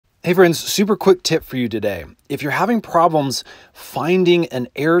Hey friends, super quick tip for you today. If you're having problems finding an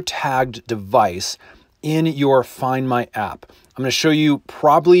AirTagged device in your Find My app, I'm going to show you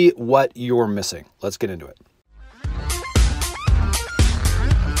probably what you're missing. Let's get into it.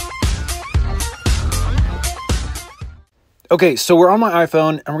 Okay, so we're on my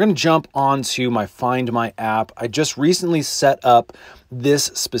iPhone and we're going to jump onto my Find My app. I just recently set up this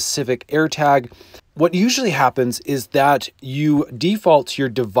specific AirTag. What usually happens is that you default to your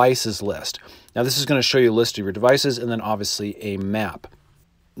devices list. Now this is going to show you a list of your devices and then obviously a map.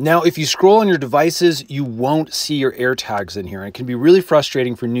 Now, if you scroll on your devices, you won't see your AirTags in here. And it can be really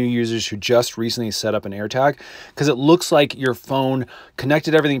frustrating for new users who just recently set up an AirTag because it looks like your phone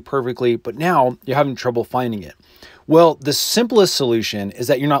connected everything perfectly, but now you're having trouble finding it. Well, the simplest solution is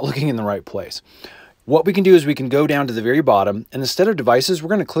that you're not looking in the right place. What we can do is we can go down to the very bottom, and instead of devices, we're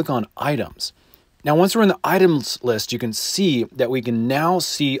going to click on items. Now, once we're in the items list, you can see that we can now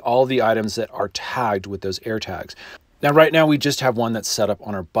see all the items that are tagged with those AirTags. Now, right now, we just have one that's set up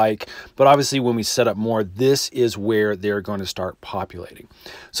on our bike, but obviously when we set up more, this is where they're going to start populating.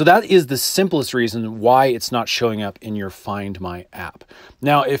 So that is the simplest reason why it's not showing up in your Find My app.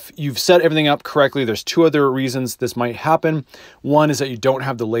 Now, if you've set everything up correctly, there's two other reasons this might happen. One is that you don't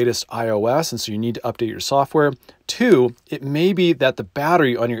have the latest iOS, and so you need to update your software. Two, it may be that the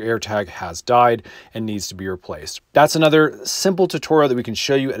battery on your AirTag has died and needs to be replaced. That's another simple tutorial that we can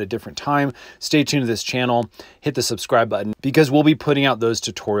show you at a different time. Stay tuned to this channel, hit the subscribe button because we'll be putting out those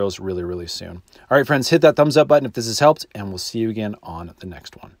tutorials really soon. All right, friends, hit that thumbs up button if this has helped, and we'll see you again on the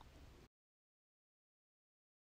next one.